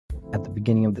At the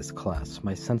beginning of this class,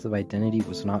 my sense of identity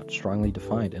was not strongly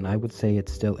defined, and I would say it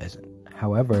still isn't.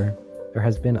 However, there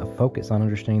has been a focus on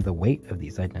understanding the weight of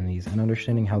these identities and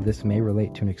understanding how this may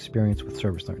relate to an experience with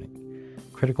service learning.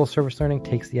 Critical service learning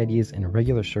takes the ideas in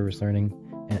regular service learning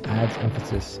and adds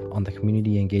emphasis on the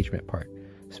community engagement part,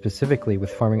 specifically with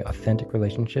forming authentic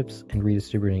relationships and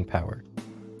redistributing power.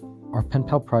 Our pen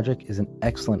pal project is an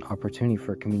excellent opportunity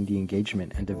for community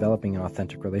engagement and developing an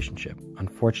authentic relationship.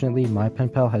 Unfortunately, my pen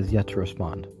pal has yet to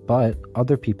respond, but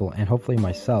other people, and hopefully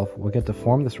myself, will get to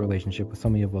form this relationship with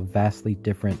somebody of a vastly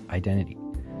different identity.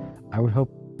 I would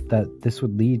hope that this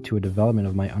would lead to a development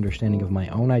of my understanding of my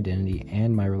own identity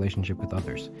and my relationship with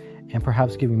others, and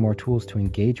perhaps give me more tools to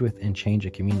engage with and change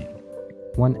a community.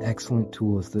 One excellent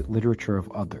tool is the literature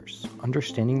of others.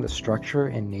 Understanding the structure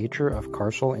and nature of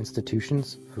carceral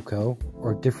institutions, Foucault,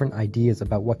 or different ideas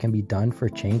about what can be done for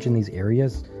change in these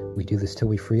areas, we do this till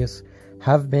we free us,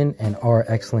 have been and are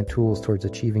excellent tools towards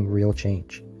achieving real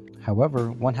change.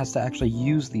 However, one has to actually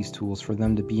use these tools for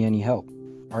them to be any help.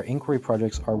 Our inquiry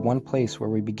projects are one place where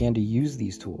we began to use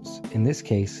these tools. In this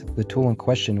case, the tool in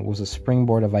question was a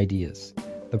springboard of ideas.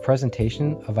 The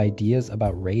presentation of ideas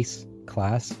about race,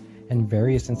 class, and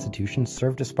various institutions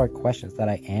serve to spark questions that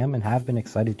I am and have been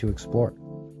excited to explore.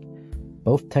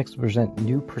 Both texts present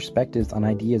new perspectives on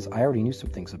ideas I already knew some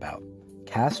things about.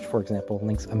 Caste, for example,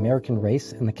 links American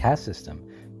race and the caste system,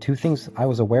 two things I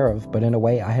was aware of, but in a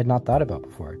way I had not thought about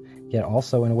before, yet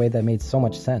also in a way that made so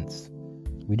much sense.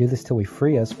 We Do This Till We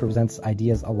Free Us presents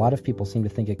ideas a lot of people seem to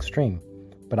think extreme,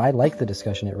 but I like the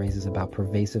discussion it raises about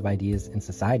pervasive ideas in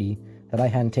society that I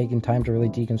hadn't taken time to really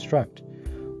deconstruct.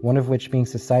 One of which being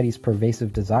society's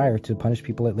pervasive desire to punish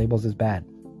people it labels as bad.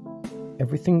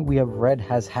 Everything we have read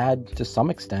has had, to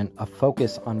some extent, a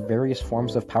focus on various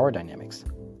forms of power dynamics.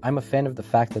 I'm a fan of the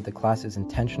fact that the class is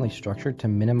intentionally structured to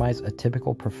minimize a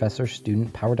typical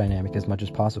professor-student power dynamic as much as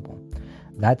possible.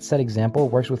 That said example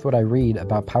works with what I read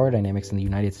about power dynamics in the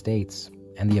United States,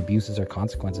 and the abuses or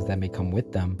consequences that may come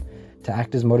with them, to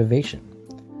act as motivation.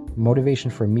 Motivation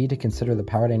for me to consider the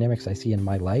power dynamics I see in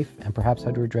my life and perhaps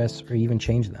how to address or even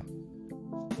change them.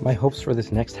 My hopes for this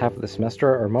next half of the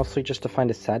semester are mostly just to find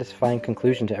a satisfying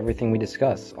conclusion to everything we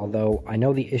discuss, although I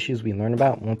know the issues we learn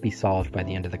about won't be solved by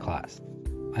the end of the class.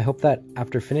 I hope that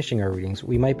after finishing our readings,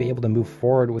 we might be able to move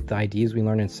forward with the ideas we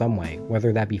learn in some way,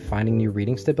 whether that be finding new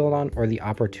readings to build on or the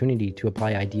opportunity to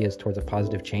apply ideas towards a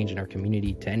positive change in our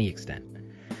community to any extent.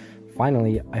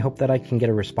 Finally, I hope that I can get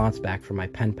a response back from my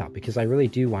pen pal because I really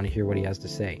do want to hear what he has to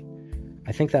say.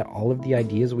 I think that all of the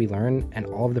ideas we learn and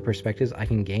all of the perspectives I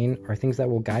can gain are things that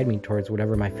will guide me towards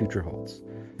whatever my future holds.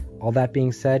 All that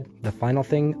being said, the final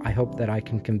thing I hope that I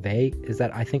can convey is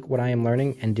that I think what I am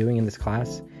learning and doing in this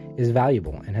class is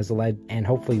valuable and has led and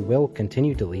hopefully will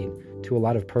continue to lead to a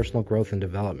lot of personal growth and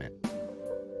development.